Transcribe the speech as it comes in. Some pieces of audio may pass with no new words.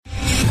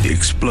The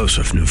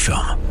explosive new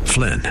film,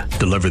 Flynn,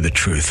 deliver the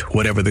truth,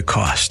 whatever the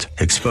cost,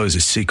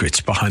 exposes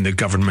secrets behind the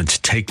government's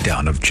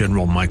takedown of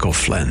General Michael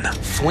Flynn.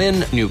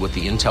 Flynn knew what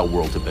the intel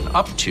world had been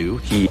up to.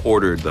 He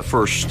ordered the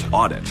first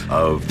audit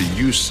of the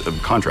use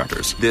of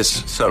contractors.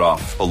 This set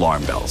off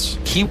alarm bells.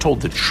 He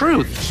told the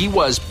truth. He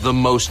was the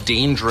most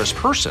dangerous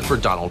person for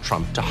Donald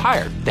Trump to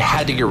hire. They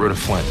had to get rid of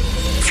Flynn.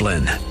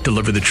 Flynn,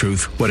 deliver the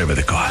truth, whatever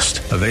the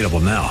cost. Available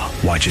now.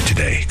 Watch it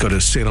today. Go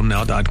to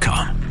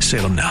salemnow.com.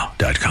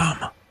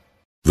 salemnow.com.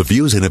 The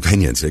views and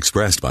opinions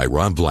expressed by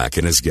Rob Black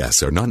and his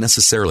guests are not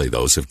necessarily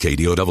those of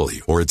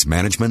KDOW or its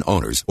management,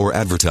 owners, or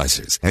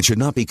advertisers and should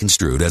not be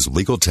construed as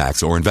legal,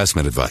 tax, or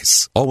investment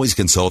advice. Always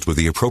consult with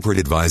the appropriate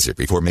advisor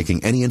before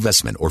making any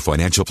investment or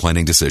financial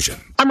planning decision.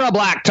 I'm Rob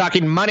Black,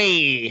 talking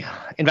money,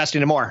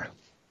 investing, and more.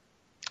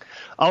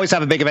 Always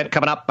have a big event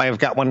coming up. I've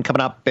got one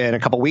coming up in a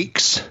couple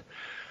weeks.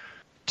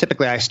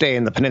 Typically, I stay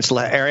in the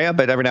Peninsula area,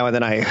 but every now and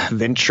then I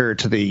venture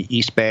to the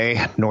East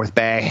Bay, North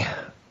Bay,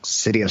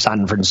 city of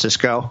San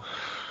Francisco.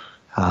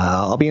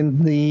 I'll be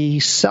in the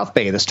South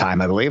Bay this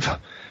time, I believe.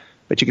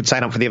 But you can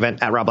sign up for the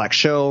event at Rob Black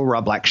Show.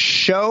 Rob Black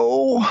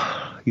Show.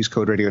 Use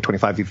code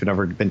radio25 if you've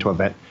never been to an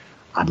event.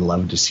 I'd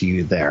love to see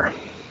you there.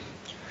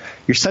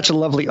 You're such a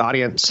lovely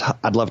audience.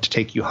 I'd love to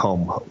take you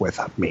home with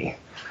me.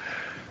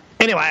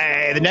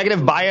 Anyway, the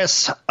negative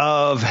bias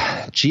of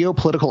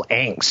geopolitical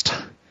angst.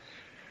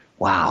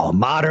 Wow,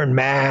 modern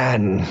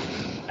man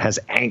has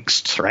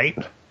angst, right?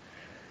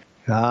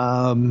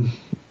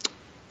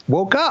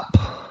 Woke up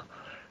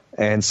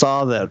and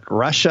saw that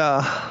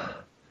Russia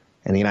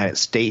and the United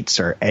States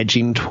are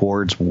edging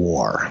towards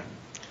war.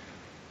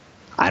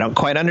 I don't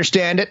quite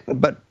understand it,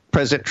 but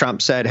President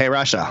Trump said, hey,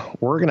 Russia,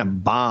 we're going to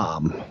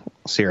bomb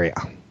Syria,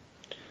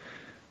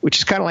 which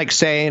is kind of like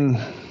saying,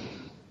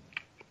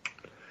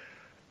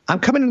 I'm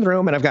coming in the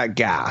room and I've got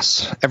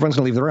gas. Everyone's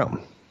going to leave the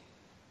room,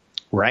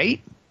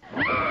 right?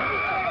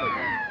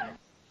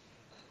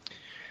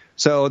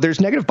 So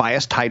there's negative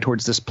bias tied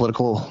towards this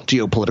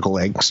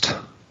geopolitical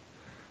angst.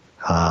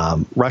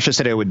 Russia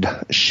said it would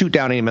shoot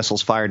down any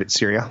missiles fired at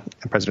Syria,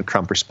 and President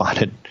Trump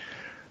responded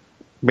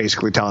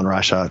basically telling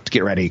Russia to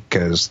get ready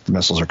because the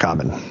missiles are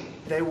coming.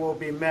 They will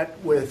be met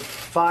with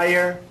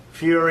fire,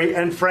 fury,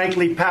 and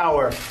frankly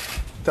power,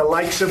 the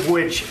likes of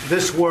which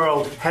this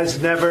world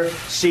has never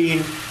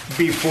seen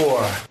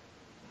before.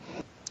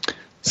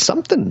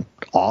 Something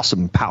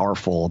awesome,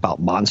 powerful about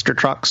monster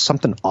trucks,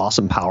 something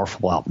awesome,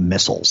 powerful about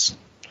missiles.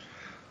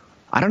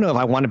 I don't know if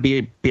I want to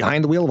be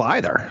behind the wheel of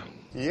either.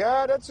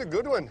 Yeah, that's a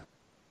good one.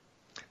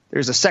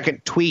 There's a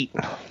second tweet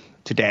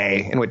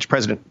today in which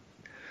President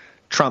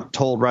Trump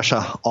told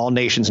Russia all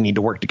nations need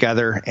to work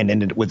together and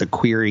ended with a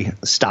query,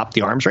 stop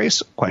the arms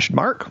race, ?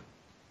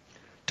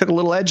 Took a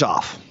little edge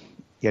off.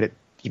 Yet it,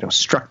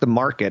 struck the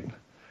market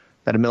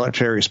that a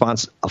military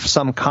response of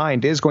some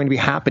kind is going to be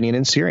happening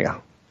in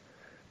Syria.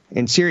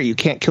 In Syria, you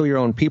can't kill your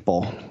own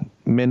people,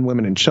 men,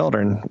 women, and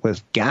children,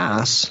 with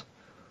gas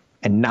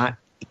and not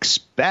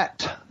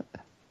expect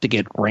to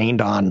get rained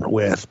on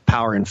with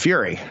power and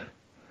fury.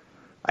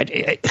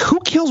 Who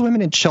kills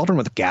women and children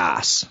with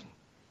gas?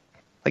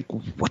 Like,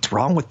 what's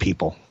wrong with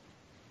people?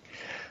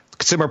 The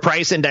consumer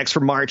price index for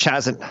March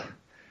hasn't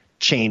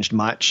changed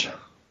much.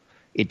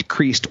 It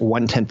decreased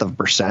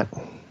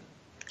 0.1%.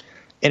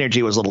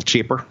 Energy was a little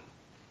cheaper.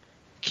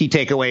 Key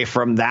takeaway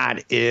from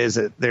that is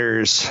that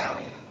there's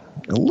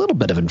a little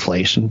bit of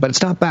inflation, but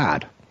it's not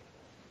bad.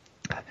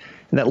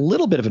 And that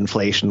little bit of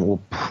inflation will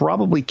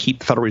probably keep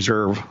the Federal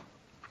Reserve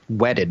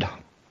wedded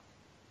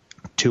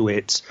to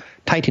its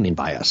tightening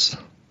bias.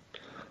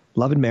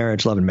 Love and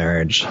marriage, love and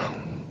marriage.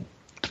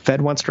 The Fed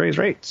wants to raise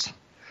rates.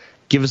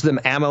 Gives them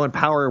ammo and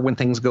power when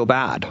things go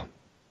bad.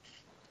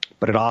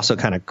 But it also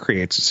kind of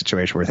creates a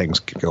situation where things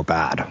can go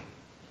bad.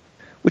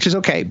 Which is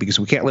okay, because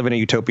we can't live in a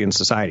utopian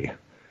society.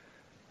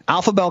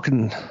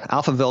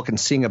 Alphaville can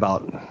sing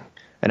about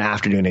an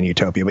afternoon in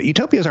utopia, but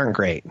utopias aren't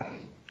great.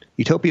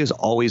 Utopia is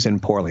always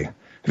end poorly. Have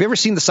you ever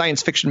seen the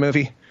science fiction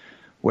movie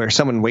where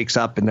someone wakes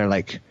up and they're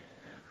like,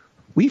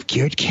 we've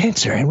cured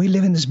cancer and we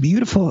live in this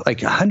beautiful,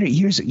 100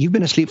 years. You've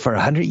been asleep for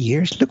 100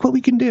 years. Look what we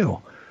can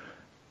do.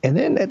 And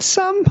then at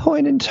some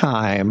point in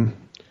time,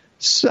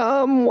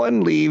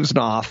 someone leaves an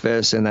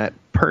office and that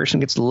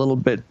person gets a little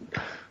bit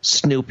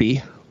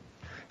snoopy,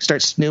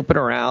 starts snooping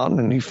around,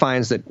 and he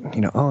finds that,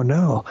 oh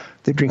no,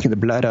 they're drinking the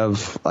blood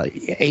of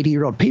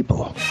 80-year-old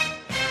people.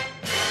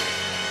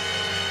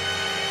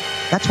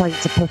 That's why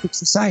it's a perfect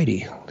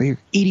society. They're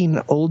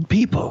eating old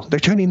people. They're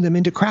turning them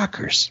into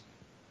crackers.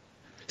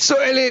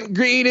 Soylent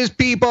Green is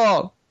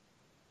people.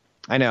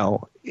 I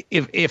know.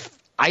 If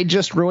I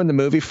just ruined the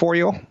movie for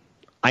you,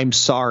 I'm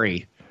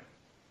sorry.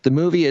 The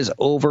movie is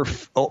over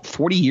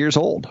 40 years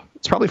old.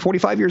 It's probably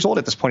 45 years old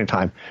at this point in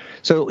time.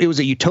 So it was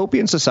a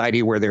utopian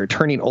society where they're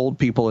turning old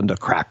people into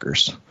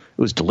crackers.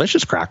 It was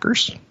delicious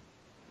crackers,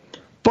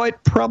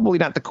 but probably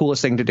not the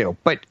coolest thing to do.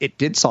 But it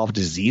did solve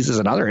diseases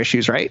and other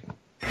issues, right?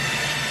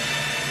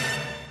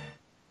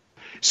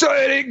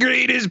 Soylent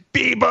Green is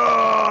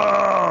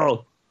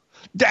people!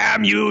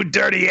 Damn you,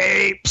 dirty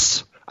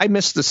apes! I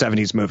miss the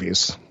 70s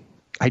movies.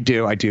 I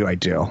do.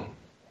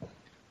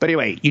 But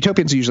anyway,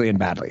 Utopians usually end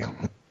badly.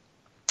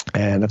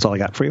 And that's all I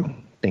got for you.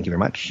 Thank you very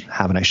much.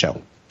 Have a nice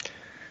show.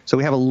 So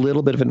we have a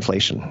little bit of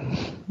inflation.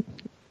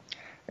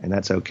 And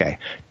that's okay.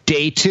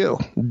 Day two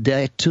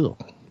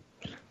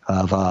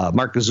of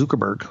Mark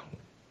Zuckerberg.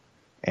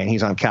 And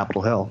he's on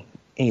Capitol Hill.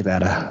 Ain't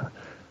that a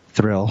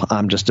thrill?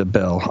 I'm just a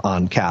bill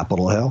on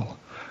Capitol Hill.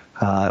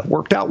 It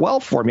worked out well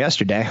for him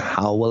yesterday.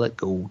 How will it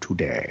go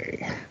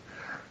today?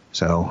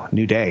 So,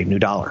 new day, new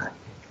dollar,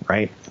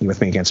 right? You with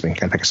me, against me?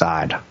 Gotta pick a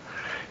side.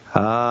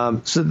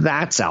 So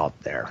that's out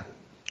there.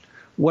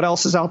 What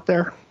else is out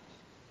there?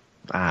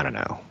 I don't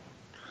know.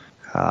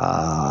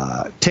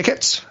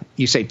 Tickets.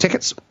 You say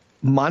tickets.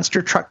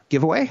 Monster truck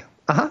giveaway.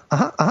 I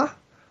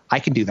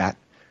can do that.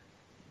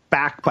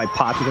 Backed by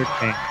popular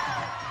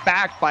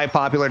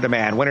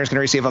demand. Winner's going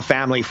to receive a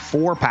family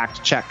 4-pack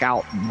to check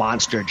out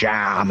Monster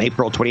Jam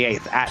April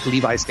 28th at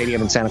Levi's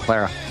Stadium in Santa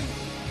Clara.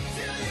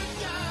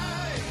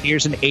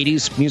 Here's an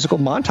 80s musical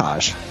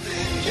montage.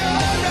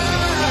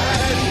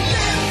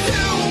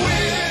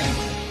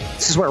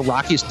 This is where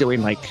Rocky's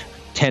doing like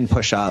 10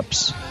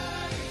 push-ups.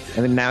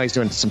 And then now he's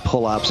doing some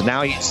pull-ups. And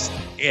now he's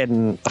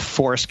in a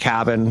forest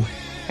cabin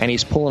and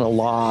he's pulling a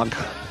log.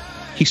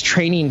 He's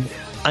training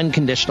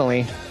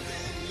unconditionally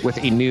with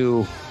a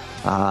new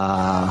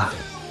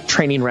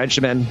training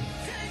regimen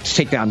to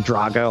take down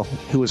Drago,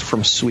 who was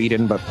from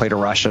Sweden but played a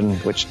Russian,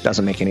 which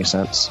doesn't make any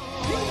sense.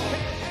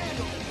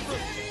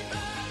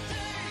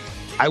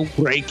 I will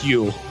break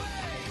you.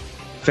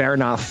 Fair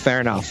enough.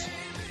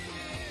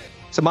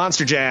 So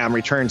Monster Jam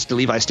returns to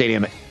Levi's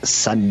Stadium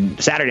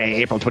Saturday,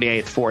 April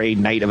 28th for a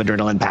night of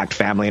adrenaline-packed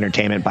family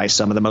entertainment by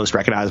some of the most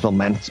recognizable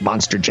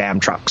Monster Jam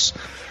trucks.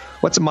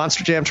 What's a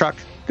Monster Jam truck?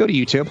 Go to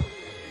YouTube.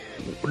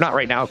 Not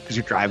right now because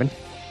you're driving,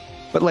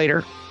 but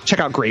later. Check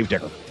out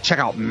Gravedigger. Check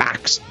out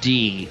Max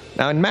D.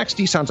 Now, and Max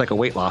D sounds like a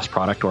weight loss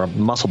product or a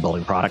muscle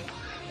building product.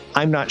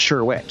 I'm not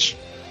sure which,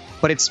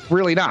 but it's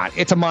really not.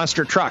 It's a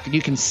monster truck, and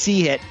you can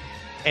see it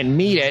and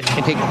meet it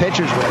and take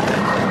pictures with it.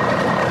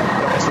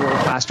 It's the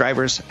world-class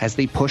drivers as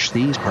they push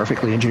these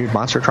perfectly engineered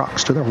monster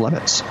trucks to their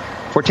limits.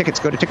 For tickets,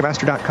 go to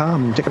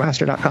Ticketmaster.com.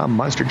 Ticketmaster.com.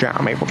 Monster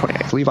Jam, April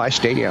 28th, Levi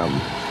Stadium.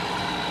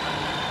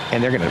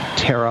 And they're going to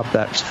tear up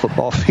that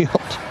football field.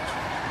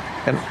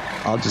 And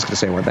I'm just going to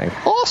say one thing.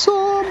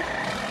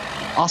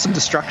 Awesome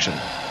destruction.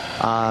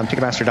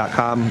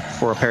 Ticketmaster.com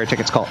for a pair of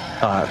tickets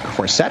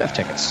for a set of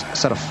tickets, a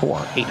set of 4,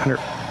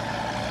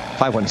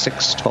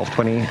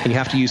 800-516-1220. And you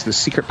have to use the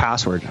secret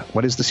password.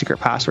 What is the secret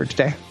password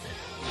today?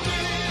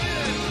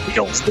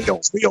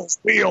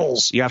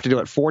 Wheels. You have to do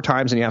it 4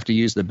 times and you have to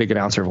use the big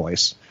announcer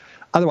voice.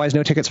 Otherwise,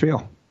 no tickets for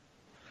you.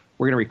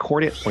 We're going to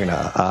record it. We're going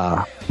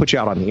to put you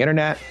out on the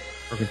internet.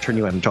 We're going to turn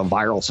you into a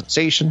viral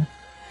sensation.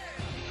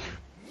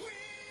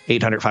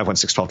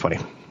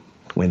 800-516-1220.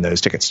 Win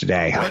those tickets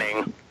today.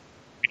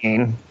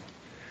 Winning.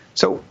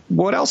 So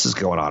what else is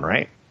going on,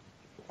 right?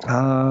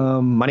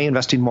 Money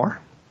investing more.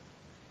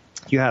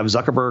 You have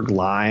Zuckerberg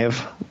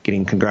live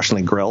getting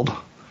congressionally grilled.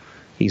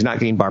 He's not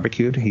getting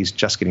barbecued. He's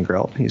just getting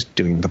grilled. He's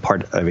doing the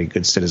part of a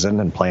good citizen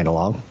and playing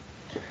along.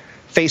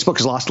 Facebook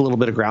has lost a little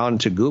bit of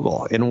ground to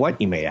Google. In what,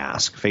 you may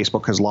ask?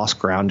 Facebook has lost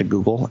ground to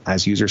Google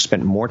as users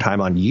spent more time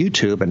on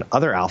YouTube and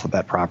other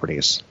Alphabet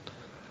properties.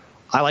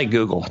 I like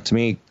Google. To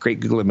me,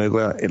 great Google and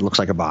Moogla, it looks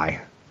like a buy.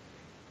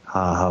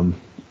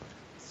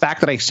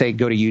 Fact that I say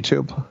go to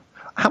YouTube. Do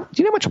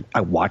you know how much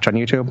I watch on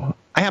YouTube?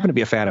 I happen to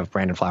be a fan of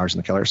Brandon Flowers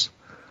and the Killers.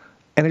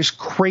 And there's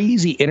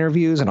crazy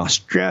interviews in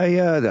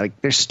Australia. Like,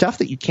 there's stuff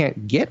that you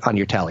can't get on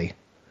your telly.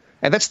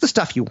 And that's the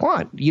stuff you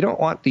want. You don't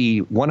want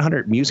the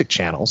 100 music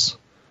channels.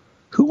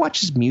 Who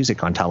watches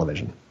music on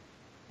television?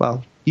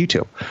 Well,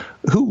 YouTube.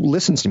 Who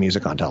listens to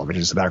music on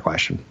television is a better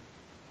question.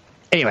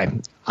 Anyway,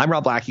 I'm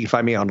Rob Black. You can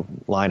find me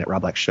online at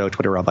Rob Black Show,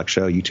 Twitter Rob Black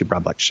Show, YouTube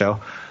Rob Black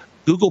Show.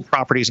 Google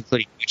properties,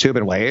 including YouTube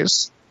and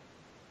Waze,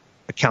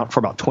 account for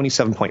about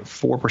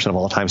 27.4% of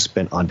all time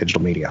spent on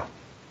digital media.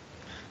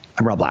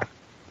 I'm Rob Black.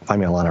 Find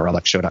me online at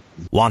robblackshow.com.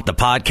 Want the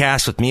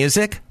podcast with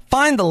music?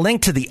 Find the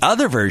link to the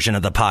other version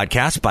of the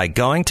podcast by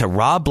going to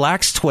Rob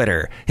Black's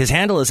Twitter. His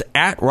handle is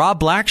at Rob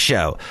Black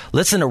Show.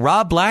 Listen to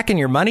Rob Black and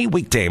Your Money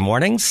weekday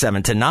mornings,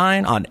 7 to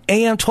 9 on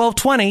AM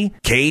 1220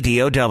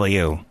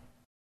 KDOW.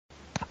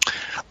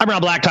 I'm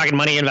Rob Black, talking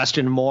money,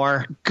 investing, and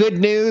more. Good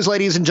news,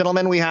 ladies and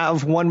gentlemen. We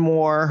have one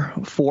more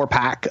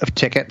 4-pack of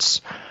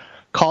tickets.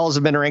 Calls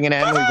have been ringing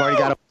in. We've already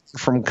got a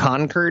from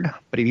Concord.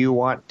 But if you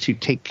want to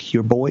take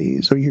your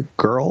boys or your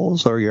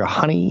girls or your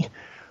honey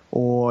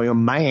or your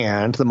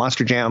man to the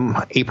Monster Jam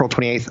April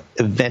 28th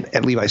event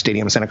at Levi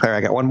Stadium in Santa Clara,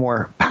 I got one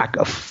more pack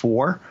of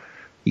 4.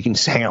 You can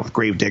hang out with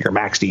Gravedigger,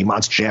 Max D.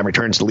 Monster Jam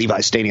returns to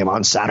Levi Stadium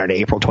on Saturday,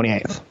 April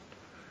 28th.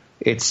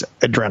 It's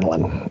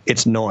adrenaline.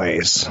 It's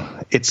noise.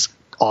 It's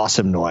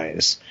awesome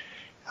noise.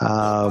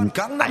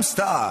 Gangnam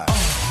Style.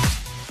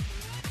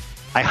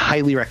 I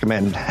highly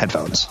recommend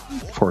headphones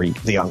for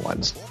the young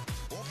ones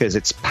because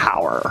it's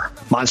power.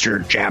 Monster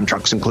Jam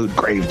trucks include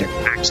Gravedigger,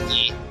 Max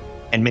D,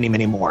 and many,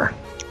 many more.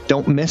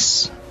 Don't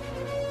miss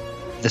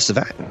this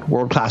event.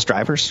 World-class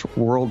drivers,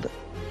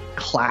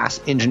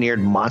 world-class engineered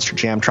Monster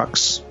Jam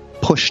trucks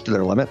pushed to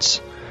their limits.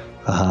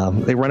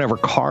 They run over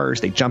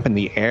cars. They jump in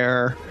the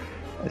air.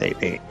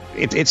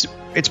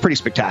 It's pretty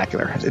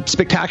spectacular. It's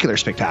spectacular.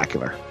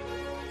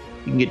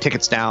 You can get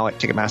tickets now at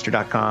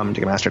Ticketmaster.com.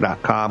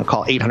 Ticketmaster.com.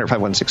 Call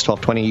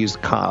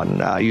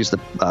 800-516-1220. Use the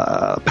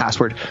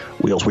password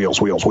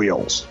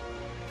wheels.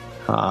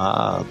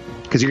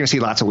 Because you're going to see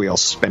lots of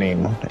wheels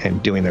spinning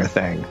and doing their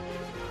thing.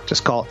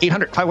 Just call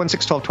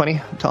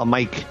 800-516-1220. Tell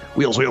Mike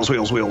wheels,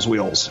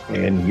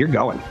 and you're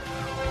going.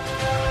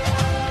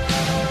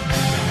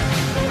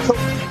 So,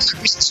 it's a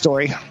recent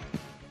story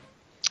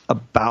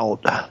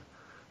about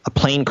a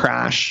plane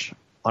crash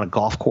on a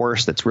golf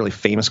course that's a really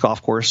famous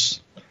golf course.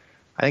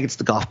 I think it's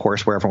the golf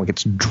course where everyone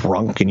gets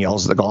drunk and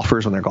yells at the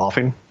golfers when they're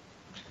golfing.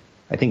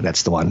 I think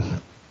that's the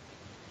one.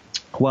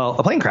 Well,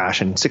 a plane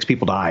crash and 6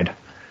 people died.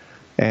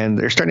 And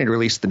they're starting to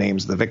release the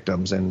names of the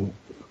victims, and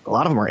a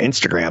lot of them are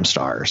Instagram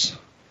stars.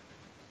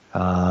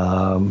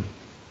 Some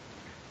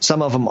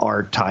of them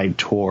are tied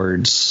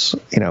towards,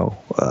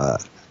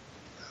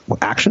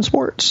 action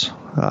sports,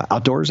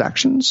 outdoors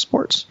action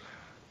sports.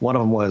 One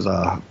of them was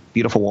a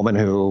beautiful woman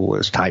who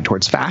was tied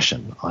towards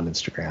fashion on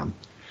Instagram.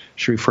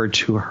 She referred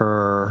to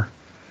her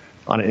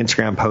on an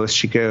Instagram post.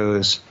 She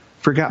goes,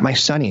 "Forgot my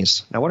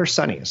sunnies." Now, what are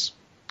sunnies?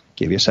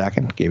 Give you a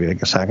second.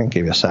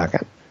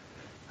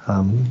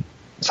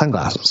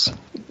 Sunglasses.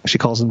 She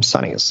calls them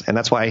sunnies, and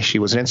that's why she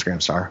was an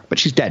Instagram star. But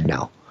she's dead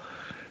now.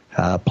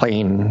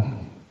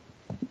 Playing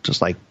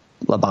just like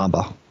La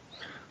Bamba,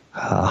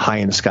 high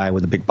in the sky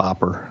with a big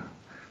bopper,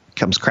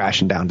 comes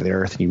crashing down to the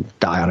earth, and you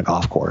die on a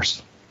golf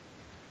course.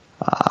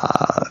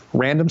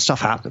 Random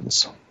stuff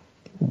happens,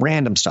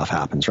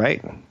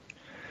 right?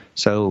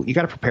 So you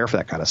got to prepare for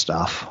that kind of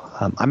stuff.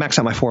 I max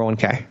out my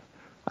 401k.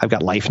 I've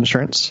got life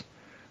insurance.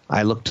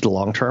 I look to the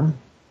long term.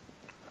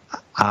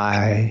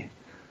 I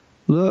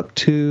look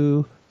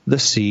to the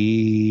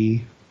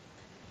sea.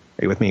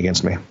 Are you with me,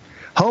 against me?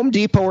 Home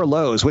Depot or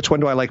Lowe's? Which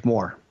one do I like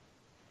more?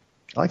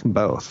 I like them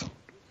both.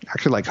 I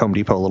actually like Home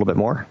Depot a little bit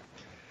more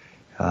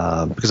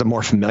because I'm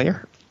more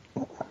familiar.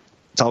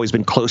 It's always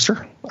been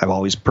closer. I've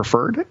always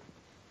preferred it.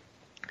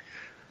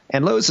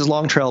 And Lowe's has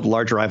long trailed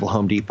large rival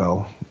Home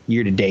Depot.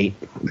 Year to date,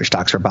 their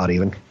stocks are about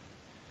even.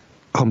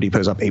 Home Depot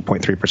is up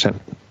 8.3%.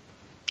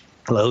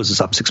 Lowe's is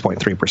up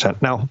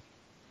 6.3%. Now,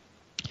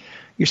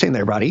 you're saying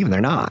they're about even.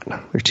 They're not.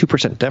 They're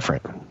 2%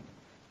 different.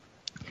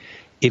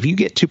 If you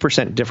get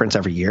 2% difference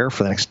every year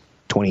for the next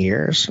 20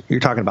 years, you're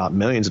talking about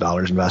millions of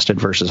dollars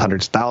invested versus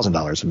hundreds of thousands of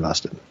dollars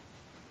invested.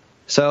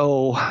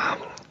 So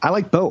I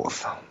like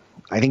both.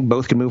 I think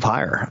both can move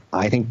higher.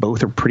 I think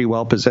both are pretty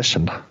well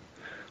positioned.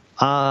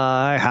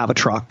 I have a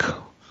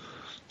truck.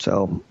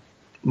 So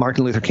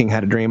Martin Luther King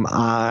had a dream.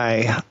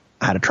 I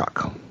had a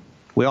truck.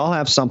 We all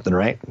have something,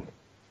 right?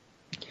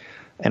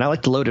 And I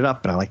like to load it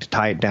up, and I like to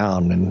tie it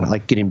down, and I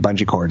like getting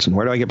bungee cords. And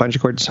where do I get bungee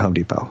cords? Home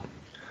Depot.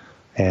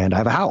 And I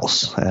have a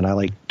house, and I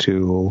like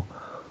to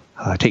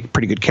take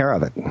pretty good care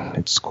of it.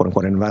 It's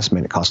quote-unquote an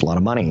investment. It costs a lot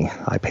of money.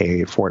 I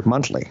pay for it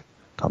monthly. It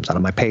comes out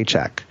of my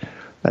paycheck.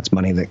 That's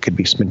money that could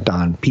be spent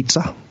on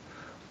pizza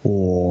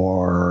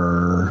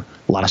or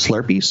a lot of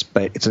Slurpees,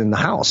 but it's in the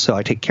house, so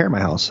I take care of my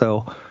house.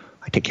 So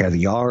I take care of the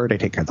yard. I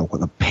take care of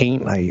the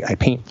paint. I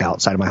paint the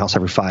outside of my house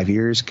every 5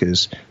 years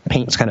because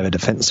paint's kind of a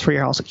defense for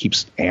your house. It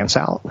keeps ants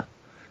out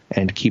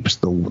and keeps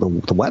the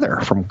weather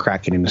from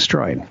cracking and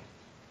destroying.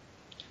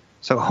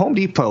 So Home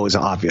Depot is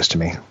obvious to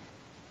me.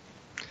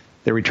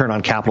 Their return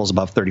on capital is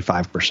above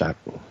 35%.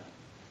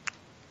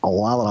 A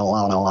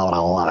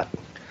lot.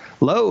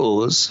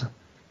 Lowe's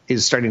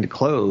is starting to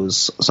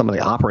close some of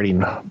the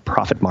operating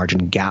profit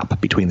margin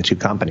gap between the two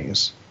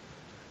companies.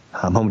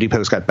 Home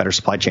Depot's got better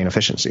supply chain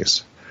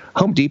efficiencies.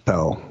 Home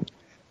Depot,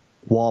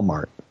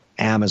 Walmart,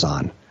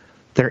 Amazon,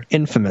 they're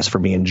infamous for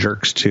being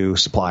jerks to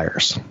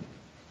suppliers.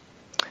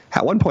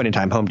 At one point in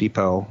time, Home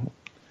Depot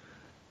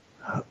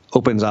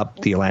opens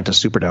up the Atlanta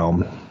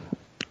Superdome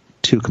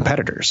to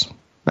competitors.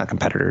 Not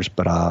competitors,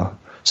 but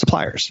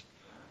suppliers.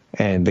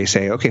 And they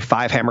say, okay,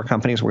 5 hammer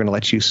companies, we're going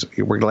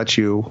to let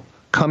you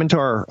come into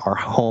our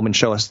home and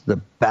show us the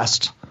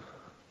best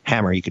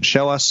hammer you can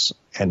show us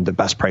and the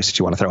best price that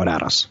you want to throw it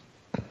at us.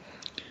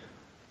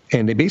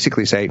 And they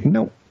basically say,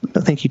 no,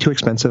 thank you, too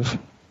expensive.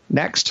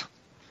 Next.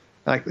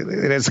 Like,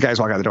 as the guys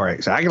walk out the door, I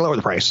say, I can lower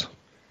the price.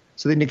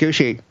 So they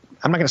negotiate.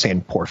 I'm not going to say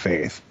in poor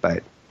faith,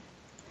 but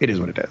it is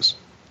what it is.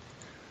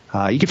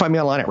 You can find me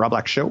online at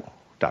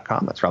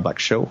robblackshow.com. That's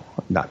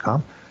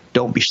robblackshow.com.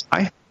 Don't be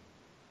shy.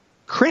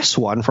 Chris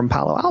won from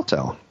Palo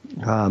Alto.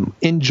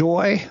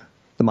 Enjoy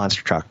the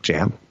Monster Truck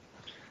Jam.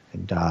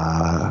 And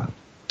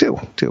do,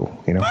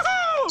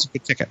 it's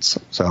big tickets.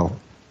 So,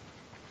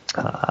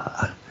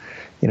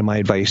 my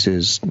advice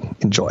is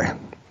enjoy.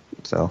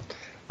 So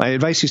my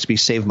advice used to be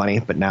save money,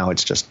 but now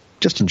it's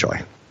just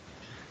enjoy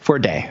for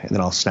a day. And then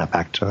I'll snap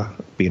back to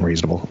being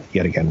reasonable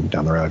yet again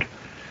down the road.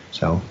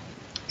 So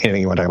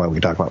anything you want to talk about, we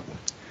can talk about.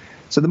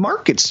 So the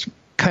markets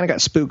kind of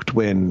got spooked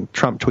when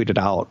Trump tweeted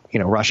out,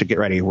 Russia, get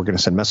ready. We're going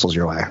to send missiles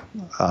your way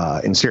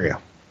in Syria.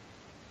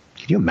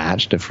 Can you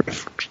imagine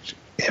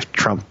if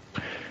Trump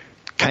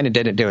kind of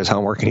didn't do his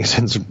homework and he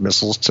sends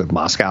missiles to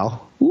Moscow?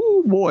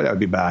 Ooh, boy, that would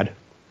be bad.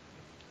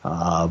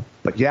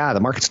 But yeah, the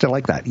markets didn't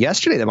like that.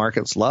 Yesterday, the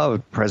markets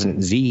loved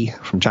President Xi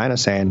from China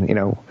saying,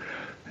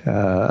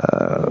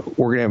 we're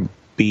going to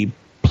be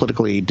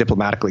politically,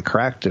 diplomatically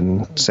correct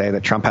and say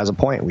that Trump has a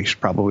point. We should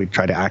probably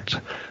try to act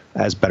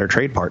as better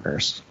trade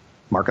partners.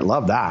 Market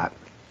loved that.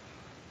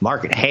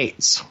 Market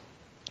hates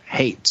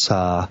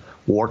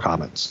war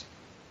comments.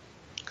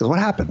 Because what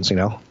happens,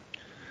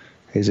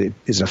 Is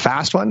it a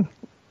fast one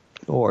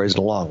or is it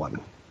a long one?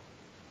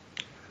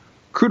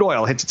 Crude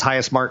oil hits its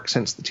highest mark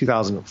since the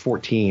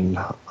 2014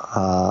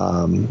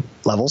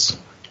 levels.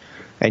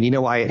 And you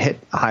know why it hit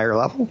a higher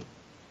level?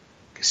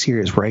 Because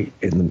Syria is right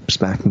in the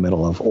smack in the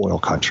middle of oil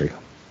country.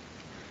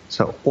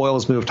 So oil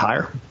has moved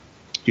higher.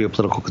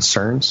 Geopolitical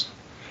concerns.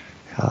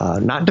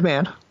 Not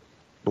demand.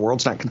 The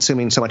world's not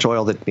consuming so much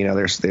oil that,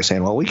 they're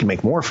saying, well, we can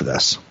make more for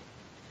this.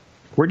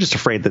 We're just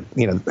afraid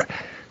that,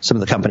 some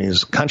of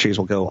the countries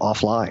will go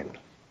offline.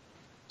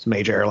 Some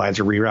major airlines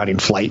are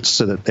rerouting flights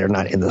so that they're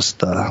not in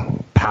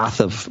the path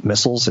of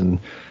missiles and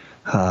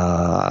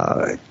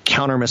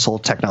counter missile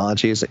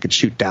technologies that could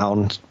shoot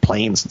down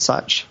planes and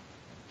such.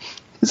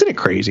 Isn't it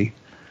crazy?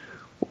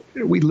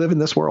 We live in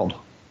this world.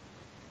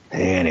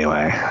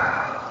 Anyway,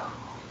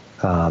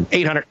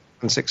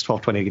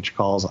 806-1220, get your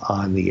calls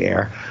on the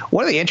air.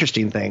 One of the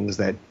interesting things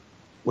that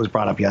was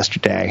brought up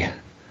yesterday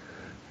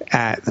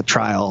at the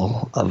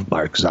trial of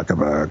Mark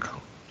Zuckerberg,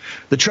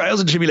 the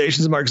trials and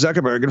tribulations of Mark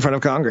Zuckerberg in front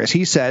of Congress,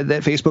 he said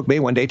that Facebook may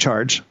one day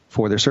charge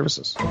for their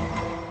services.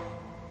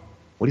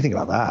 What do you think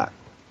about that?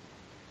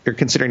 You're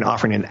considering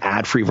offering an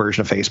ad-free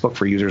version of Facebook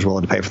for users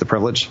willing to pay for the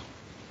privilege?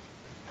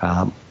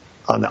 On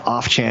the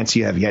off chance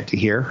you have yet to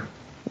hear,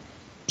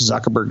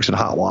 Zuckerberg's in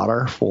hot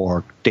water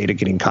for data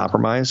getting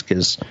compromised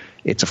because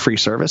it's a free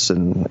service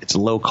and it's a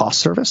low-cost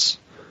service.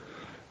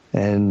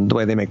 And the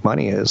way they make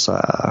money is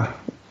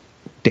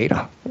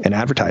data and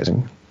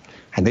advertising.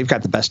 And they've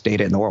got the best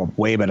data in the world,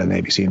 way better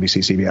than ABC,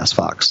 NBC, CBS,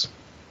 Fox,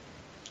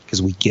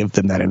 because we give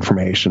them that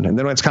information. And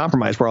then when it's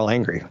compromised, we're all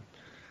angry.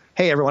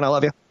 Hey, everyone, I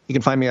love you. You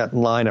can find me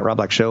online at Rob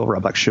Black Show,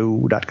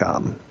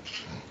 robblackshow.com.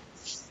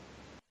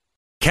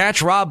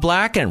 Catch Rob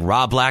Black and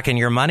Rob Black and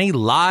Your Money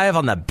live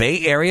on the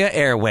Bay Area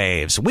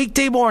airwaves,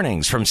 weekday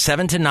mornings from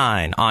 7 to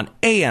 9 on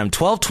AM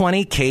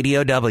 1220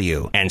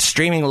 KDOW and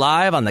streaming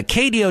live on the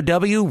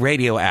KDOW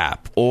radio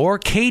app or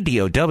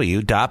KDOW.biz.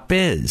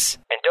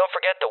 And don't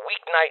forget the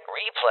weeknight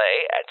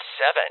replay at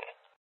 7.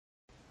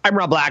 I'm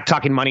Rob Black,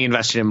 talking money,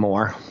 investing, and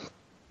more.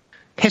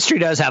 History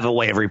does have a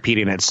way of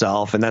repeating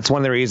itself, and that's one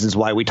of the reasons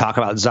why we talk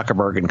about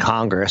Zuckerberg in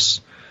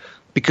Congress,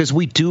 because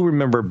we do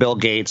remember Bill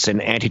Gates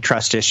and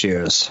antitrust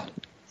issues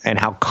and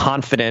how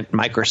confident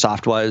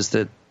Microsoft was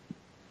that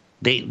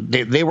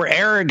they were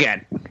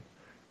arrogant,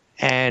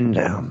 and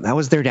that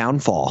was their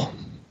downfall.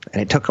 And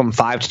it took them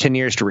 5 to 10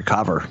 years to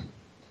recover.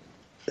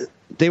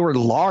 They were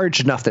large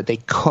enough that they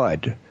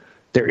could.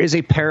 There is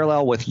a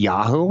parallel with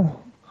Yahoo.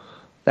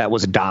 That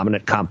was a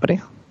dominant company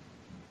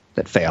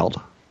that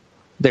failed.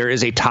 There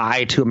is a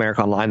tie to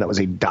America Online that was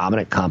a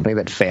dominant company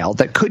that failed,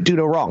 that could do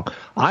no wrong.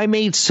 I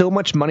made so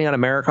much money on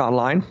America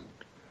Online,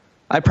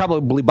 I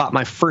probably bought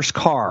my first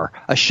car,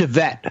 a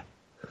Chevette,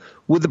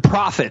 with the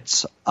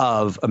profits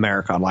of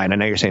America Online. I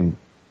know you're saying,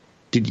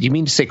 did you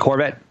mean to say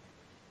Corvette?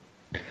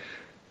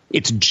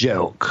 It's a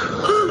joke.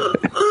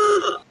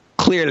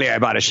 Clearly, I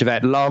bought a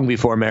Chevette long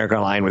before America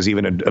Online was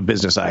even a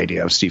business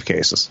idea of Steve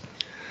Case's.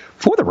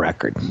 For the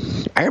record,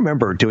 I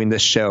remember doing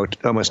this show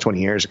almost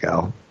 20 years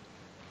ago,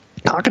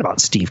 talking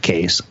about Steve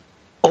Case,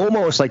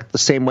 almost like the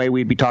same way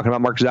we'd be talking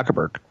about Mark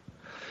Zuckerberg.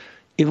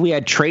 If we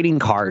had trading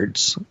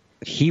cards,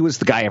 he was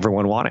the guy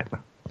everyone wanted.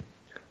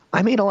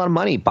 I made a lot of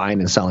money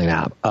buying and selling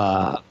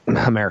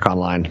America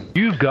Online.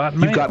 You've got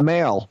mail. You've got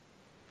mail.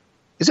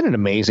 Isn't it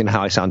amazing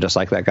how I sound just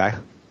like that guy?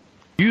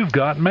 You've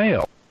got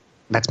mail.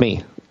 That's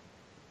me.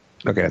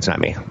 Okay, that's not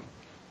me.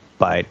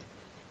 But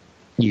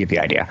you get the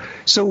idea.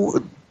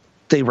 So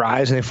they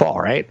rise and they fall,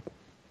 right?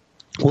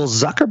 Will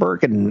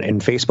Zuckerberg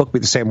and Facebook be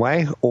the same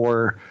way?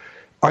 Or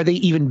are they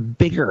even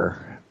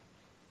bigger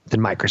than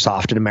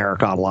Microsoft and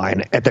America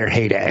Online at their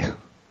heyday?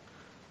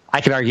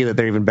 I can argue that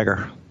they're even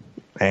bigger.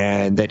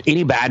 And that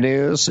any bad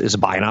news is a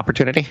buying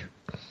opportunity.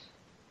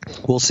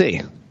 We'll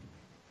see.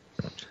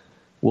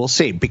 We'll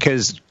see.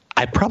 Because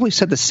I probably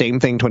said the same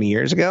thing 20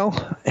 years ago,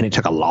 and it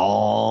took a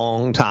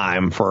long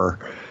time for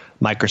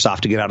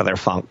Microsoft to get out of their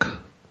funk.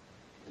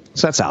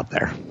 So that's out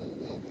there.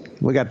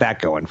 We got that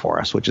going for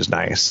us, which is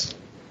nice.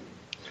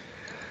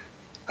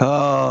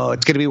 Oh,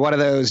 it's going to be one of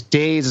those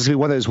days. It's going to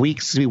be one of those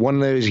weeks. It's going to be one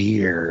of those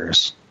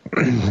years.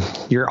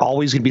 You're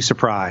always going to be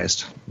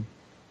surprised.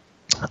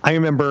 I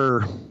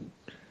remember,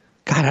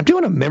 God, I'm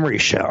doing a memory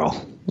show.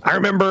 I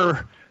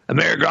remember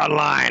America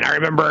Online. I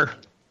remember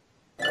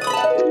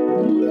back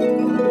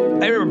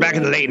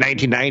in the late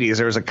 1990s,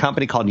 there was a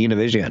company called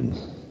Univision.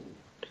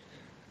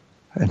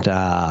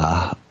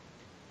 And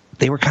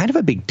they were kind of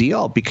a big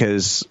deal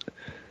because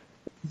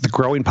the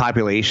growing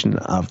population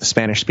of the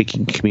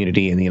Spanish-speaking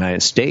community in the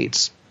United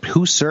States,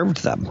 who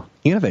served them?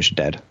 Univision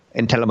did,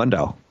 and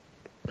Telemundo.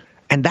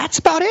 And that's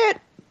about it.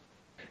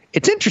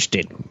 It's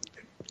interesting.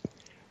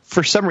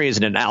 for some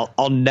reason, and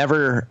I'll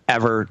never,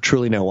 ever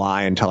truly know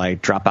why until I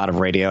drop out of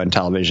radio and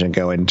television and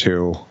go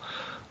into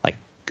like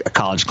a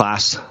college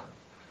class.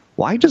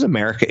 Why does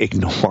America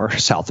ignore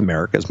South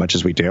America as much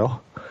as we do?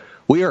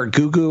 We are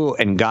goo-goo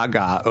and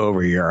gaga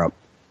over Europe.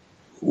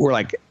 We're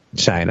like,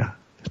 China,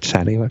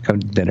 you want to come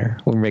to dinner?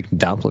 We're making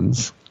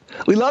dumplings.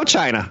 We love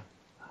China.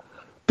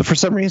 But for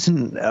some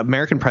reason,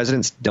 American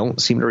presidents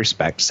don't seem to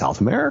respect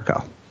South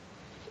America.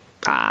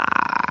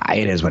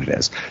 It is what it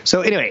is.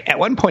 So anyway, at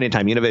one point in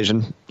time,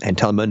 Univision and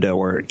Telemundo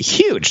were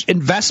huge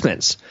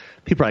investments.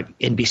 People are like,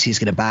 NBC's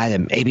going to buy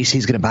them.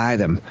 ABC's going to buy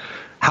them.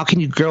 How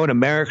can you grow in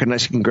America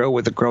unless you can grow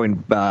with a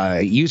growing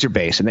user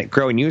base? And that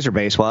growing user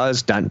base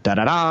was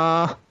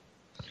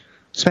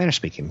Spanish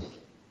speaking.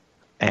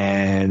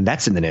 And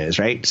that's in the news,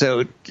 right?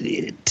 So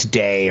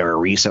today or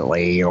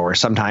recently or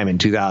sometime in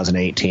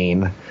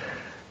 2018,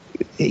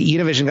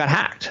 Univision got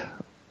hacked.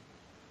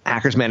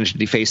 Hackers managed to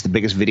deface the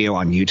biggest video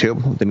on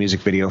YouTube, the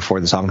music video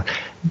for the song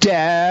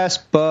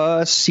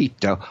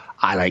Despacito.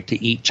 I like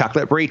to eat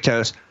chocolate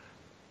burritos.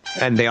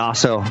 And they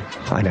also,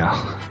 I know,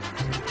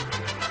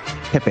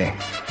 Pepe,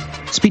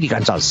 Speedy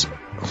Gonzalez.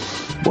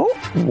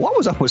 What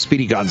was up with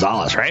Speedy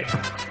Gonzalez, right?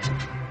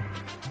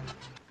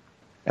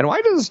 And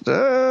why does,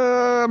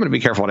 I'm going to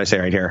be careful what I say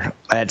right here.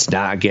 Let's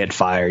not get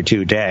fired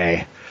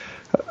today.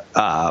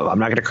 I'm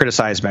not going to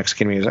criticize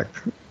Mexican music,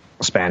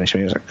 Spanish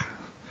music.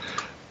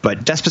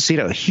 But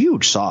Despacito, a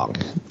huge song.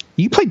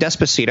 You play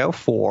Despacito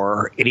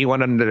for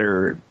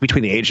anyone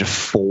between the age of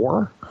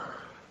 4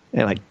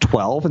 and like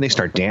 12, and they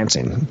start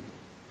dancing,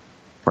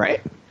 right?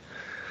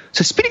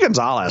 So Speedy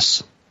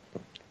Gonzalez,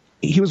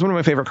 he was one of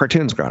my favorite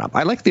cartoons growing up.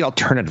 I like the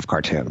alternative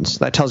cartoons.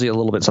 That tells you a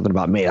little bit something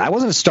about me. I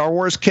wasn't a Star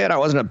Wars kid. I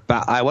wasn't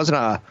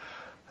a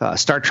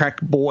Star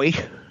Trek boy.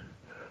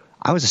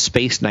 I was a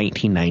Space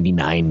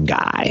 1999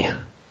 guy.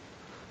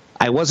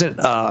 I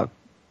wasn't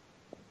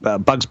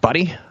Bugs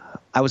Bunny.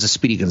 I was a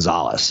Speedy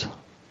Gonzalez.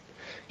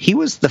 He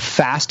was the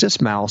fastest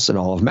mouse in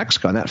all of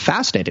Mexico, and that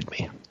fascinated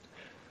me.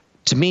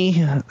 To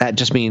me, that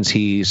just means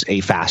he's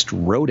a fast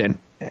rodent.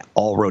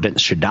 All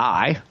rodents should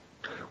die,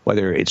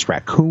 whether it's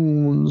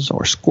raccoons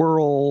or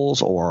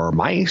squirrels or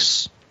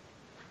mice.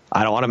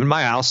 I don't want him in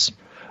my house.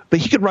 But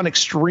he could run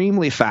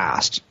extremely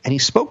fast, and he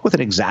spoke with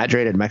an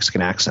exaggerated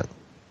Mexican accent,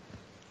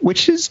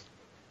 which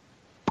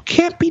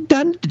can't be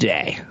done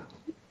today.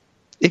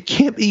 You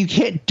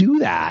can't do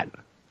that.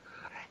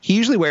 He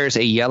usually wears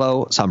a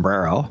yellow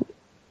sombrero,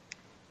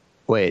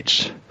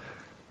 which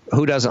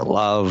who doesn't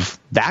love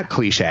that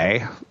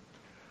cliche,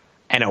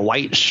 and a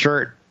white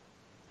shirt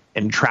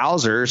and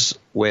trousers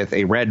with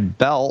a red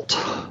belt,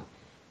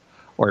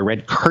 or a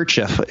red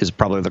kerchief is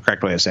probably the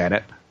correct way of saying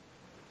it,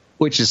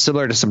 which is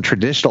similar to some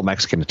traditional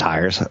Mexican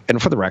attires.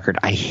 And for the record,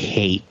 I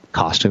hate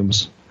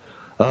costumes.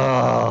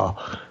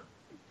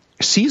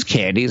 See's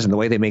Candies and the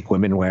way they make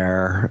women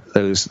wear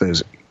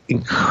those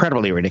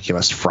incredibly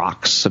ridiculous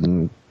frocks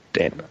and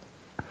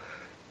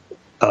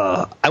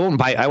I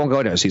won't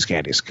go to See's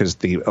Candies because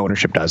the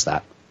ownership does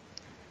that.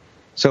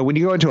 So when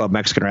you go into a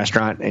Mexican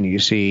restaurant and you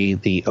see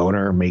the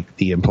owner make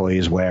the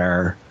employees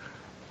wear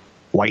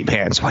white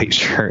pants, white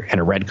shirt,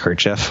 and a red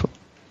kerchief,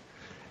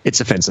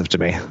 it's offensive to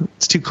me.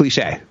 It's too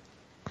cliche.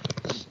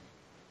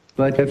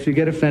 But if you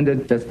get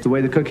offended, that's the way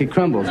the cookie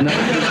crumbles.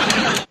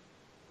 No.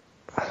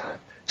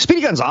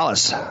 Speedy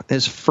Gonzalez,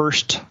 his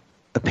first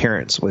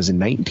appearance was in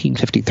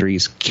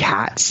 1953's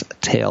Cat's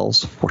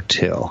Tales for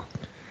Two.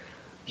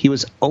 He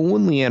was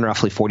only in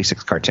roughly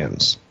 46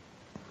 cartoons.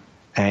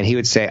 And he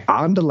would say,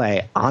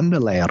 andale,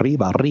 andale,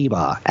 arriba,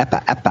 arriba,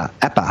 epa, epa,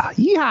 epa,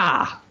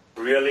 yeah.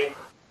 Really?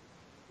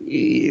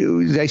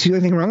 Did I see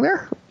anything wrong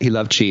there? He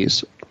loved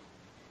cheese.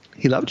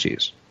 Sweet.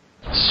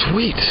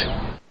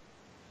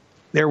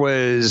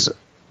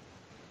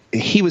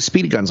 He was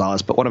Speedy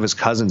Gonzalez, but one of his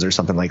cousins or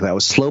something like that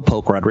was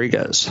Slowpoke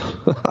Rodriguez.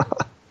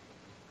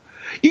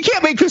 You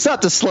can't make this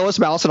up, the slowest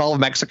mouse in all of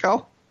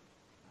Mexico.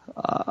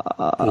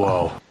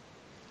 Whoa.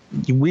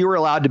 We were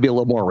allowed to be a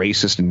little more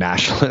racist and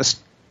nationalist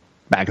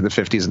back in the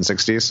 50s and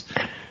 60s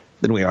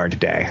than we are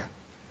today.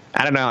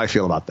 I don't know how I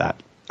feel about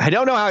that.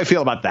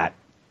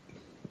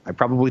 I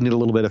probably need a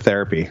little bit of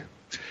therapy.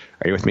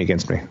 Are you with me,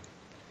 against me?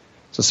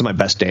 So some of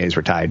my best days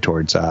were tied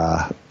towards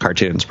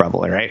cartoons,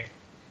 probably, right?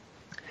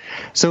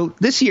 So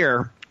this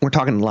year, we're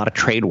talking a lot of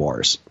trade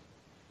wars.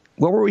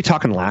 What were we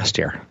talking last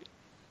year?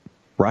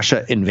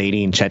 Russia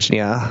invading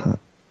Chechnya,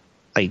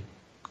 like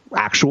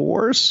actual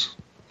wars?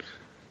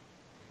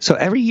 So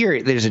every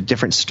year there's a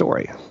different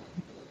story.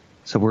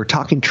 So we're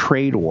talking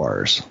trade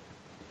wars.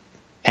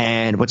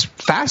 And what's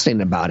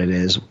fascinating about it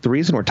is, the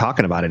reason we're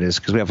talking about it is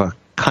because we have a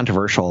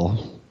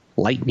controversial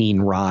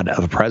lightning rod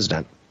of a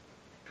president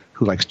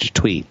who likes to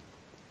tweet,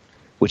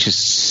 which is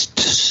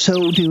so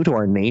new to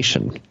our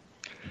nation.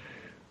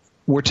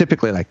 We're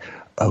typically like,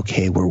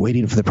 okay, we're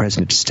waiting for the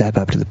president to step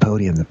up to the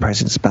podium. The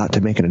president's about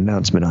to make an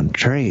announcement on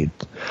trade.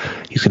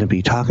 He's going to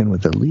be talking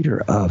with the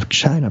leader of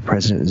China,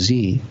 President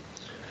Xi.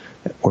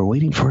 We're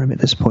waiting for him at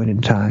this point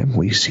in time.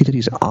 We see that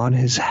he's on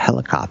his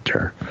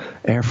helicopter,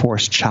 Air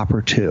Force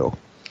Chopper 2.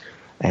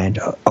 And,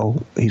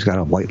 he's got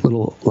a white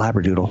little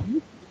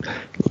Labradoodle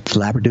The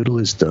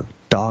Labradoodle is the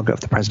dog of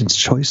the president's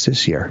choice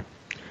this year.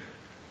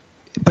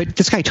 But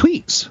this guy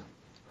tweets.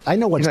 I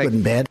know what's good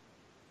and bad.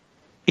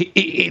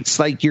 It's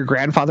like your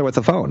grandfather with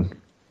a phone.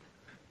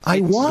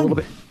 I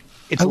won.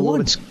 It's a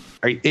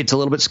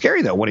little bit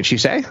scary, though. What did she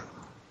say?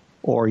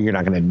 Or you're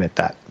not going to admit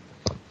that?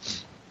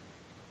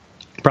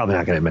 Probably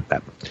not going to admit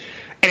that.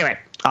 Anyway,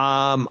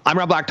 I'm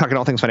Rob Black, talking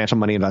all things financial,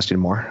 money, investing,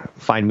 and more.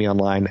 Find me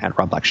online at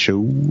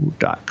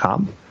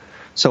robblackshow.com.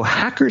 So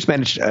hackers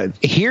managed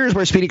here's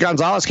where Speedy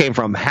Gonzalez came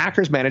from.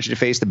 Hackers managed to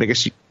face the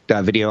biggest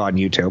video on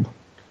YouTube,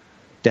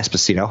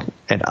 Despacito,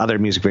 and other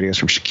music videos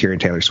from Shakira and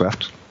Taylor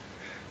Swift.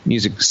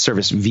 Music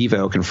service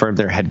Vivo confirmed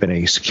there had been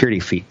a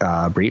security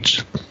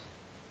breach.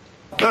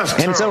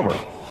 It's over.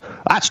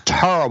 That's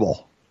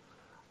terrible.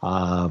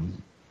 I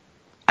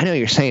know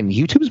you're saying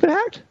YouTube's been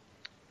hacked?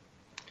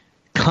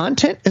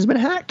 Content has been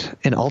hacked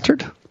and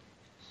altered?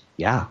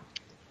 Yeah.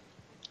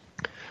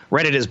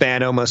 Reddit has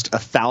banned almost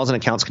 1,000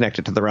 accounts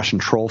connected to the Russian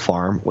troll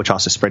farm, which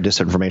also spread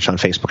disinformation on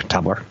Facebook and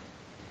Tumblr.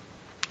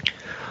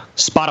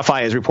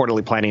 Spotify is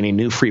reportedly planning a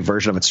new free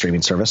version of its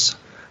streaming service.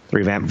 The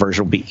revamped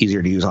version will be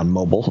easier to use on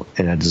mobile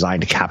and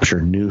designed to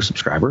capture new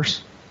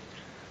subscribers.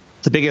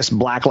 The biggest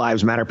Black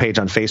Lives Matter page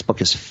on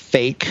Facebook is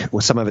fake,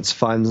 with some of its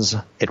funds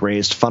it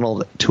raised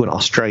funneled to an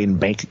Australian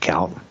bank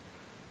account.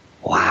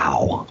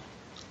 Wow.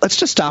 Let's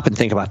just stop and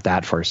think about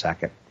that for a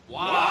second.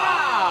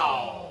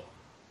 Wow.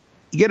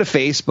 You go to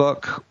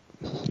Facebook,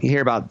 you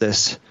hear about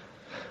this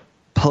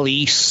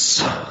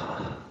police,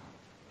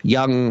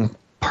 young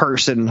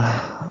person,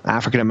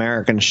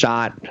 African-American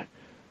shot.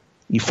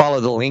 You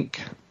follow the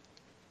link,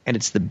 and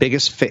it's the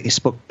biggest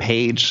Facebook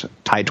page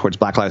tied towards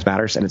Black Lives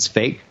Matter, and it's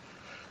fake.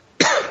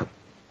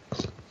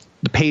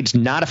 The page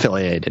not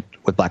affiliated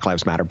with Black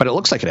Lives Matter, but it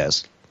looks like it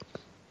is.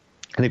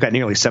 And they've got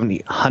nearly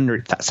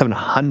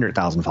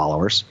 700,000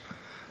 followers.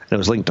 And it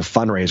was linked to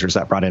fundraisers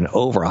that brought in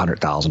over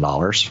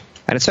 $100,000.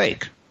 And it's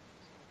fake.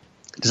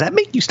 Does that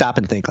make you stop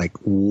and think, like,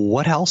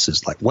 what else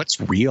is, like,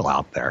 what's real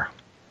out there?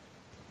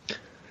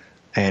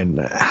 And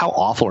how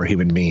awful are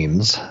human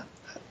beings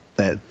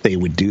that they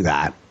would do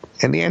that?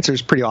 And the answer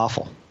is pretty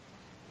awful.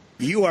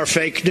 You are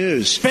fake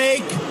news.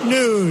 Fake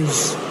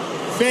news.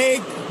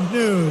 Fake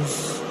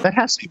news. That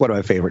has to be one of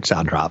my favorite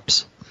sound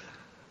drops.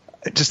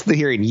 Just the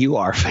hearing "you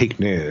are fake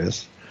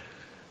news."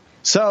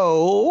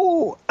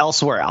 So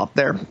elsewhere out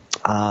there,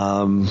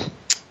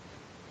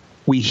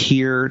 we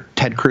hear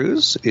Ted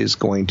Cruz is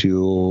going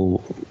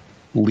to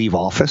leave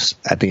office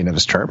at the end of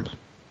his term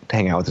to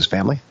hang out with his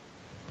family.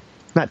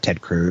 Not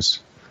Ted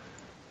Cruz.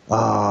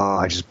 Oh,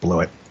 I just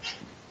blew it.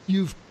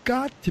 You've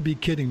got to be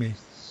kidding me.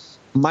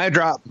 My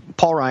drop,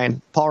 Paul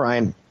Ryan.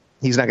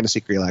 He's not going to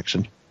seek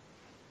re-election.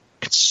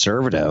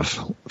 Conservative,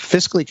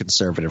 fiscally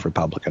conservative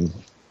Republican.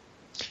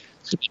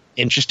 It's going to be an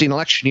interesting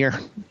election year.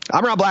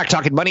 I'm Rob Black,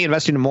 talking money,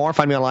 investing, and more.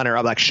 Find me online at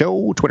Rob Black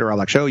Show, Twitter Rob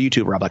Black Show,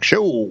 YouTube Rob Black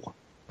Show.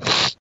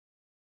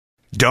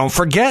 Don't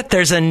forget,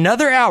 there's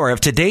another hour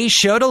of today's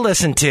show to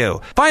listen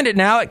to. Find it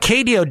now at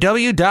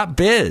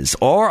KDOW.biz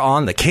or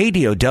on the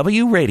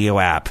KDOW radio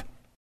app.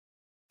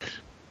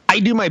 I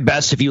do my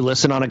best if you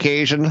listen on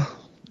occasion.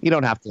 You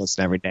don't have to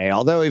listen every day.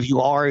 Although if you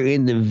are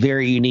in the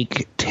very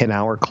unique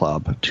 10-hour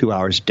club, 2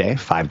 hours a day,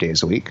 5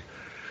 days a week,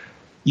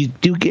 you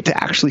do get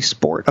to actually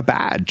sport a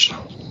badge.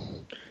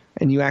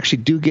 And you actually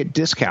do get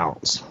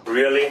discounts.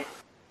 Really?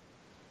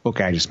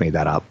 Okay, I just made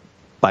that up.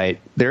 But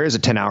there is a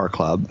 10-hour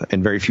club,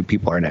 and very few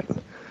people are in it.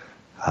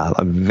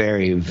 I'm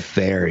very,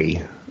 very,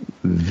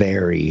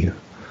 very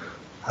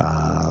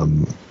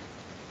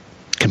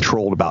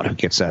controlled about who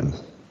gets in.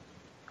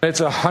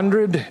 It's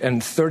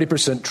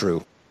 130%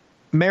 true.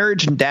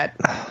 Marriage and debt.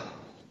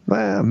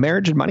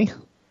 Marriage and money.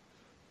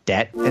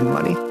 Debt and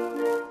money.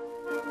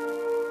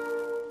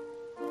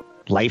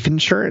 Life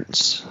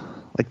insurance.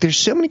 Like, there's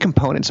so many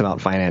components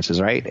about finances,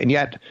 right? And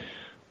yet,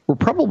 we're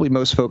probably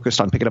most focused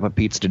on picking up a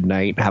pizza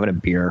tonight, having a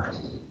beer,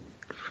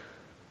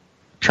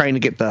 trying to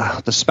get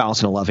the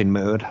spouse in a loving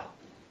mood,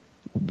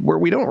 where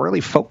we don't really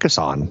focus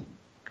on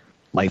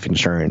life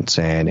insurance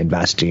and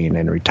investing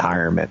and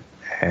retirement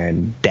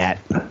and debt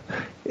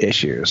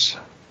issues.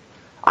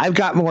 I've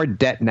got more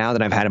debt now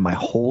than I've had in my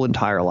whole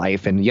entire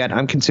life, and yet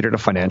I'm considered a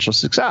financial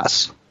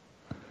success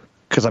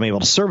because I'm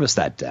able to service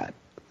that debt,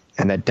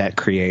 and that debt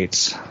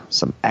creates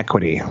some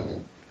equity,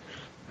 and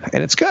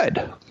it's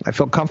good. I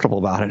feel comfortable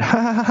about it.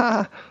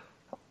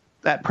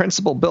 That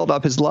principal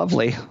buildup is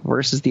lovely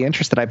versus the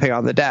interest that I pay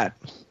on the debt.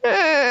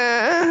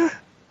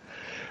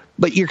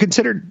 But you're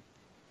considered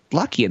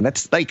lucky, and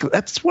that's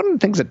one of the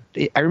things that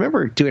I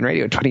remember doing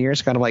radio 20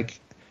 years ago. And I'm like,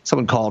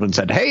 someone called and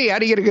said, "Hey, how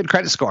do you get a good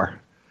credit score?"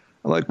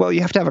 I'm like, well, you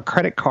have to have a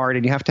credit card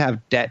and you have to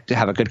have debt to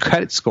have a good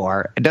credit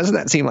score. And doesn't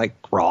that seem like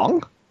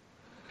wrong?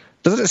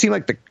 Doesn't it seem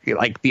like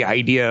the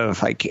idea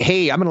of like,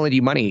 hey, I'm going to lend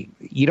you money.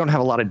 You don't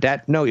have a lot of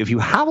debt. No, if you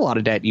have a lot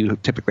of debt, you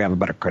typically have a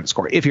better credit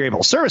score if you're able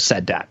to service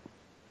said debt.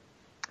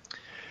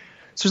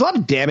 So there's a lot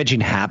of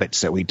damaging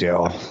habits that we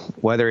do,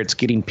 whether it's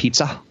getting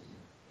pizza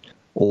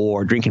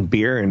or drinking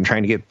beer and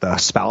trying to get the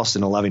spouse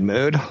in a loving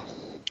mood.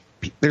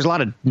 There's a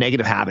lot of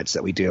negative habits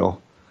that we do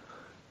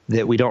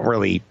that we don't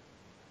really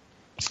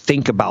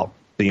think about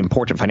the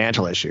important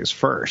financial issues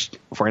first.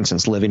 For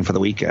instance, living for the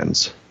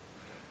weekends.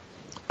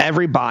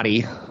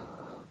 Everybody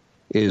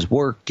is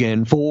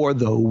working for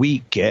the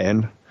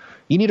weekend.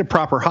 You need a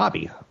proper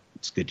hobby.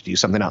 It's good to do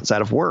something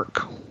outside of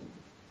work.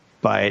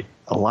 But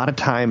a lot of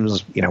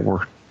times,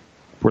 we're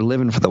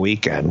living for the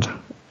weekend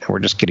and we're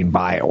just getting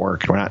by at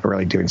work. And we're not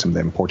really doing some of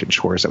the important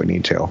chores that we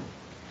need to.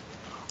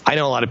 I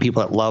know a lot of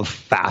people that love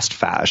fast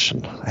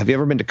fashion. Have you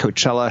ever been to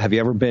Coachella? Have you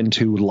ever been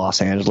to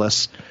Los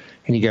Angeles?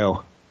 And you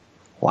go,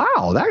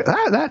 wow,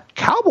 that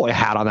cowboy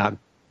hat on that,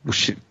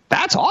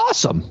 that's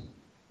awesome.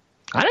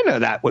 I didn't know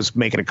that was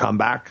making a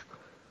comeback.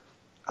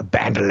 A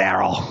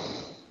bandolero,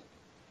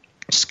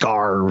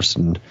 scarves,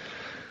 and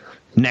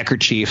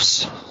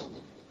neckerchiefs.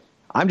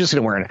 I'm just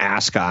going to wear an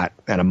ascot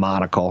and a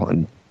monocle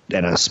and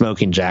a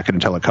smoking jacket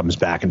until it comes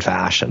back in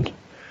fashion.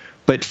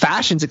 But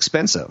fashion's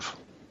expensive.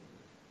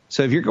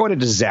 So if you're going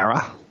to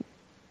Zara,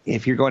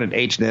 if you're going to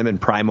H&M and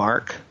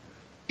Primark,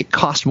 it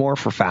costs more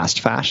for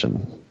fast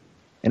fashion.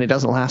 And it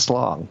doesn't last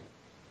long.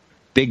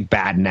 Big,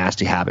 bad,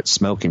 nasty habit,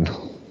 smoking.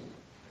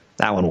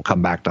 That one will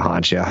come back to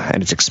haunt you.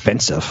 And it's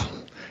expensive.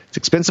 It's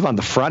expensive on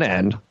the front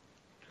end.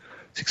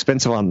 It's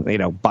expensive on,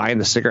 buying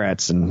the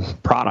cigarettes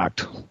and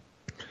product.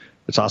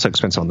 It's also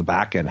expensive on the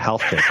back end,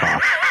 healthcare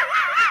costs.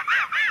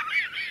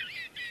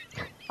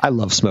 I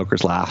love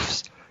smokers'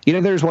 laughs.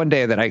 There's one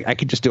day that I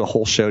could just do a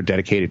whole show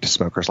dedicated to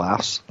smokers'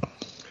 laughs.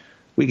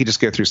 We could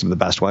just go through some of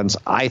the best ones.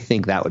 I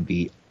think that would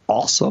be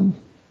awesome.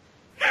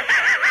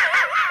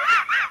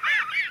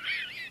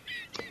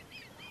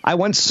 I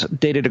once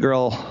dated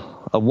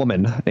a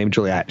woman named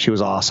Juliet. She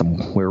was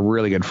awesome. We were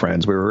really good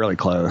friends. We were really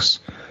close.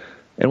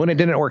 And when it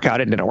didn't work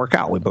out, it didn't work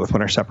out. We both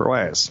went our separate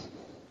ways.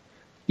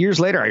 Years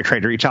later, I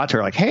tried to reach out to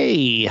her like,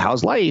 hey,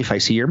 how's life? I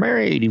see you're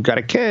married. You've got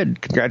a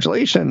kid.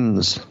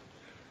 Congratulations.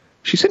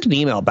 She sent an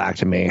email back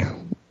to me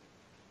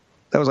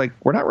that was like,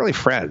 we're not really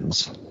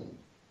friends.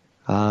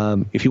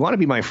 If you want to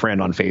be my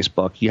friend on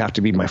Facebook, you have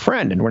to be my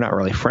friend, and we're not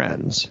really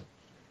friends.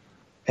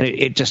 And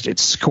it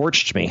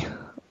scorched me.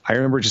 I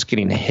remember just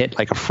getting hit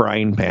like a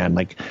frying pan,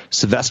 like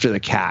Sylvester the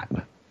cat,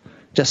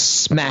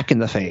 just smack in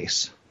the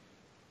face.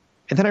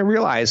 And then I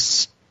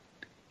realized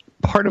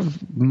part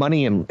of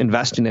money and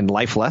investing in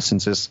life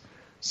lessons is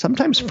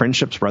sometimes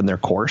friendships run their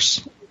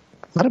course.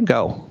 Let them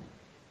go.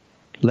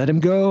 Let him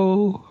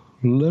go.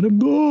 Let him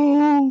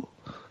go.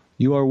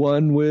 You are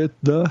one with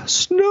the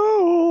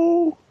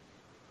snow.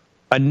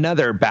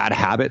 Another bad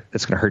habit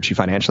that's going to hurt you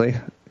financially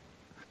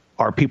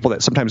are people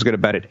that sometimes go to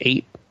bed at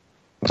 8,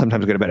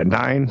 sometimes go to bed at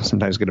 9,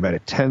 sometimes go to bed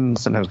at 10,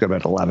 sometimes go to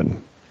bed at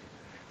 11.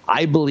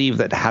 I believe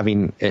that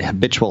having a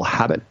habitual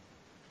habit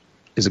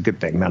is a good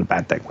thing, not a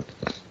bad thing.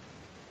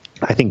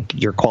 I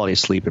think your quality of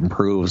sleep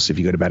improves if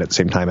you go to bed at the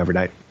same time every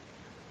night,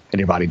 and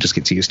your body just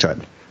gets used to it.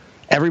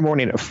 Every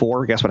morning at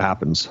 4, guess what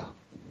happens?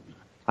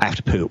 I have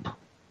to poop.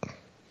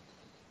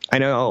 I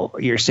know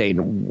you're saying,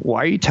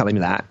 why are you telling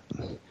me that?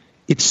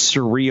 It's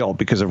surreal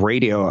because of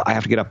radio. I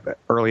have to get up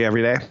early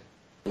every day.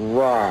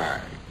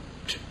 Right.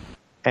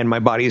 And my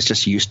body is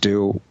just used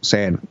to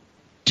saying,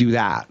 do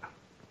that.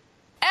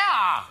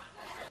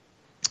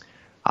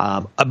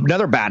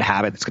 Another bad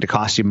habit that's going to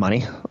cost you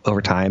money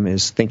over time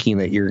is thinking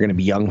that you're going to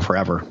be young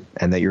forever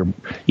and that you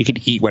can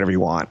eat whatever you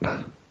want.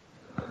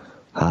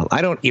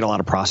 I don't eat a lot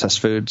of processed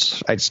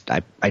foods.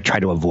 I try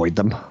to avoid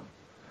them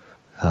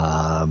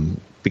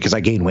because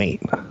I gain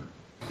weight.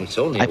 It's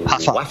only a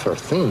wafer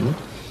thing.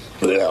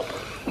 Yeah,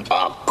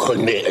 I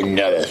couldn't eat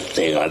another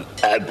thing. I'm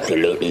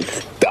absolutely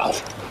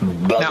stuffed.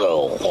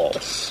 Now,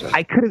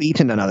 I could have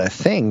eaten another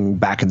thing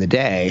back in the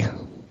day,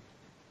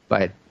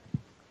 but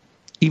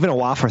even a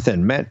wafer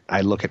thin mint, I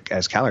look at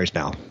as calories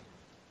now.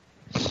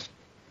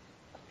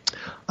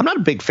 I'm not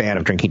a big fan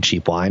of drinking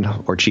cheap wine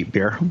or cheap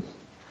beer.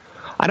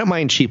 I don't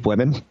mind cheap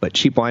women, but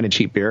cheap wine and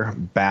cheap beer,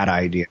 bad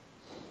idea.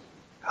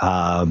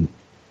 When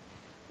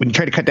you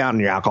try to cut down on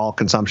your alcohol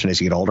consumption as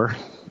you get older,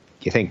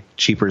 you think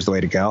cheaper is the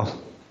way to go.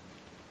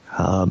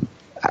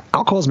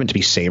 Alcohol is meant to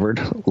be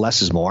savored.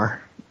 Less is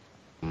more.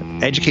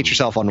 Educate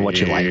yourself on what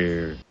you like.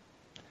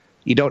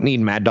 You don't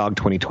need Mad Dog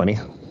 2020.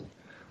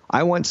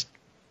 I once,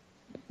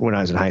 when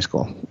I was in high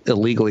school,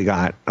 illegally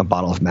got a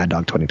bottle of Mad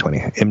Dog 2020,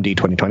 MD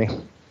 2020.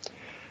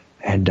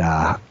 And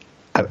I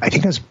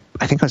think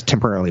I was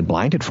temporarily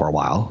blinded for a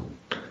while.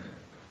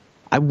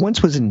 I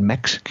once was in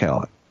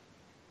Mexico,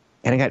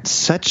 and I got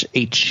such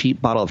a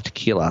cheap bottle of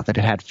tequila that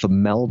it had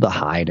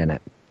formaldehyde in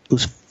it. It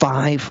was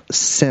 5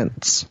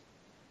 cents.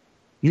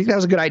 You think that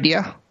was a good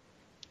idea?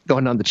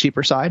 Going on the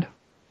cheaper side?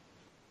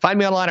 Find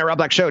me online at Rob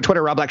Black Show,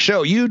 Twitter, Rob Black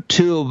Show,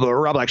 YouTube,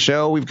 Rob Black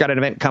Show. We've got an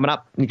event coming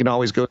up. You can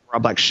always go to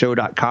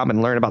robblackshow.com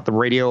and learn about the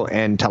radio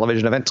and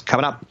television events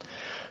coming up.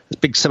 This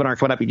big seminar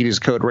coming up. You can use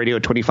code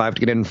radio25 to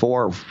get in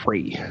for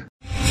free.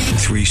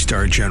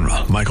 3-star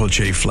General Michael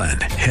J.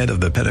 Flynn, head of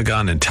the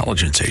Pentagon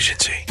Intelligence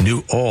Agency,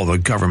 knew all the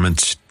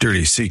government's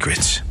dirty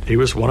secrets. He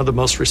was one of the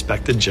most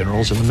respected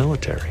generals in the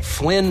military.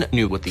 Flynn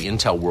knew what the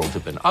intel world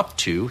had been up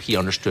to. He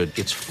understood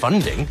its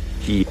funding.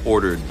 He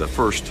ordered the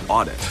first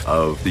audit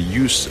of the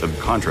use of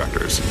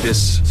contractors.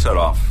 This set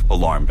off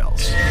alarm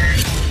bells.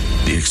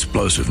 The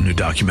explosive new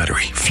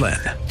documentary,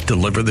 Flynn,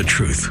 Deliver the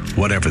Truth,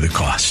 Whatever the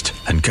Cost,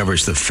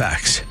 uncovers the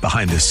facts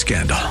behind this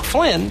scandal.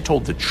 Flynn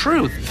told the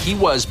truth. He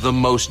was the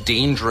most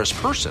dangerous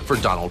person for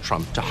Donald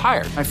Trump to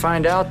hire. I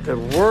find out the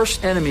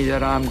worst enemy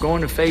that I'm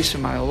going to face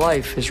in my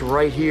life is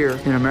right here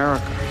in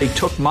America. They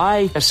took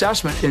my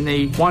assessment and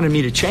they wanted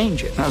me to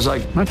change it. And I was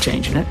like, I'm not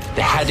changing it.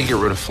 They had to get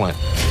rid of Flynn.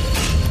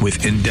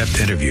 With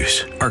in-depth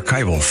interviews,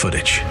 archival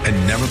footage, and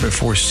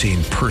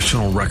never-before-seen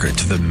personal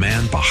records of the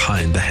man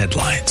behind the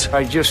headlines.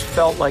 I just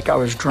felt like I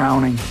was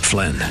drowning.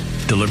 Flynn,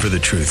 Deliver the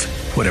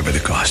Truth, Whatever the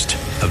Cost.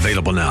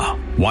 Available now.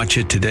 Watch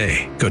it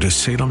today. Go to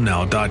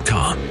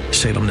salemnow.com.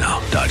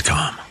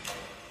 salemnow.com.